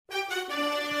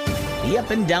The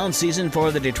up-and-down season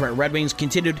for the Detroit Red Wings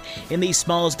continued in the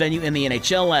smallest venue in the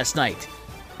NHL last night.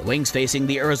 The Wings facing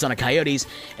the Arizona Coyotes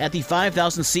at the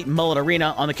 5,000-seat Mullet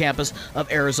Arena on the campus of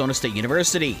Arizona State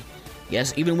University.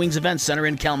 Yes, even Wings Event Center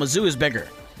in Kalamazoo is bigger.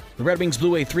 The Red Wings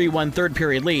blew a 3-1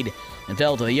 third-period lead and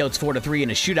fell to the Yotes 4-3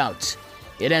 in a shootout.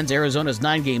 It ends Arizona's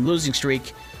 9-game losing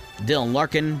streak. Dylan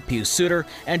Larkin, Pius Suter,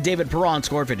 and David Perron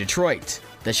scored for Detroit.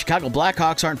 The Chicago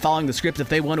Blackhawks aren't following the script if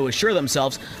they want to assure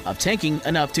themselves of tanking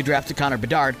enough to draft Connor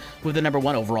Bedard with the number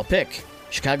 1 overall pick.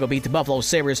 Chicago beat the Buffalo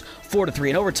Sabres 4-3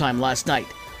 in overtime last night.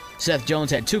 Seth Jones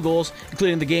had 2 goals,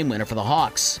 including the game winner for the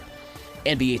Hawks.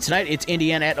 NBA tonight, it's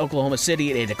Indiana at Oklahoma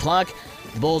City at 8 o'clock.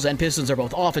 The Bulls and Pistons are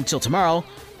both off until tomorrow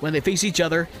when they face each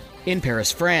other in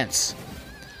Paris, France.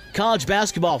 College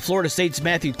basketball, Florida State's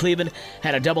Matthew Cleveland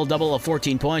had a double-double of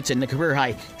 14 points and a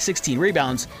career-high 16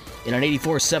 rebounds in an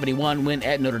 84-71 win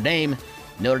at Notre Dame.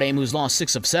 Notre Dame, who's lost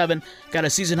 6 of 7, got a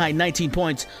season-high 19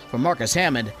 points from Marcus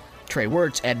Hammond. Trey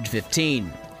Wirtz added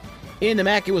 15. In the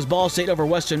MAC, it was Ball State over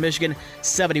Western Michigan,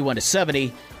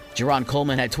 71-70. Jerron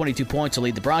Coleman had 22 points to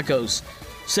lead the Broncos.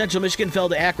 Central Michigan fell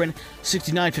to Akron,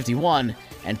 69-51,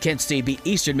 and Kent State beat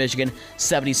Eastern Michigan,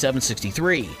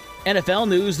 77-63. NFL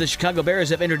news, the Chicago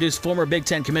Bears have introduced former Big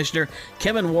Ten Commissioner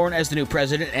Kevin Warren as the new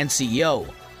president and CEO.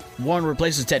 Warren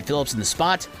replaces Ted Phillips in the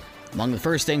spot. Among the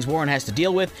first things Warren has to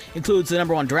deal with includes the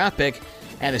number 1 draft pick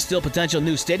and the still potential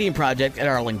new stadium project at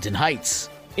Arlington Heights.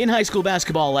 In high school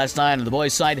basketball last night on the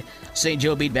boys' side, St.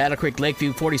 Joe beat Battle Creek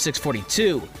Lakeview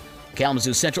 46-42.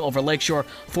 Kalamazoo Central over Lakeshore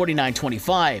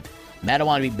 49-25.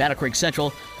 Matawan beat Battle Creek Central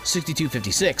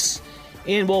 62-56.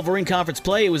 In Wolverine Conference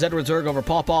play, it was Edwardsburg over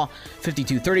Paw Paw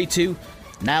 52-32.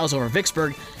 Niles over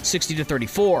Vicksburg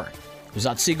 60-34. It was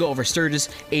Otsego over Sturgis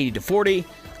 80-40.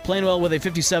 Plainwell with a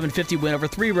 57-50 win over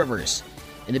Three Rivers.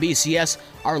 In the BCS,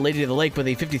 Our Lady of the Lake with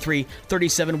a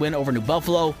 53-37 win over New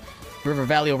Buffalo. River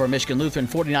Valley over Michigan Lutheran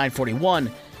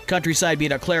 49-41. Countryside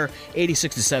beat Eau Claire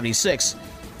 86-76.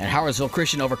 And Howardsville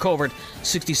Christian over Covert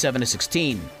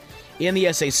 67-16. In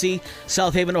the SAC,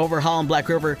 South Haven over Holland Black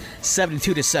River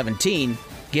 72-17.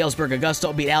 Galesburg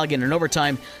Augusta beat Allegan in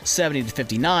overtime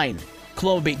 70-59.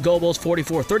 Coloma beat Gobles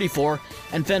 44-34,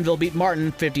 and Fenville beat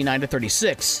Martin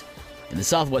 59-36. In the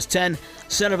Southwest 10,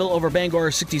 Centerville over Bangor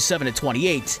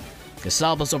 67-28.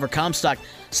 Casalbas over Comstock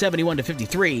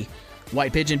 71-53.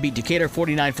 White Pigeon beat Decatur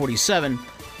 49-47.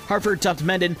 Hartford topped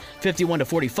Mendon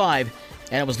 51-45.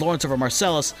 And it was Lawrence over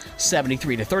Marcellus,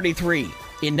 73-33.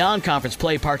 In non-conference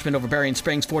play, Parchment over Berrien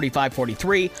Springs,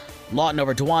 45-43. Lawton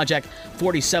over Dowagiac,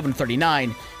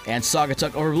 47-39. And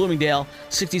Saugatuck over Bloomingdale,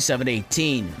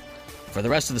 67-18. For the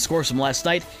rest of the scores from last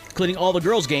night, including all the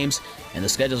girls' games and the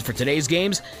schedules for today's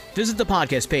games, visit the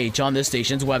podcast page on this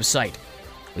station's website.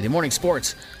 With your morning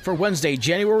sports for Wednesday,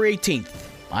 January 18th,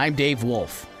 I'm Dave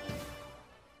Wolf.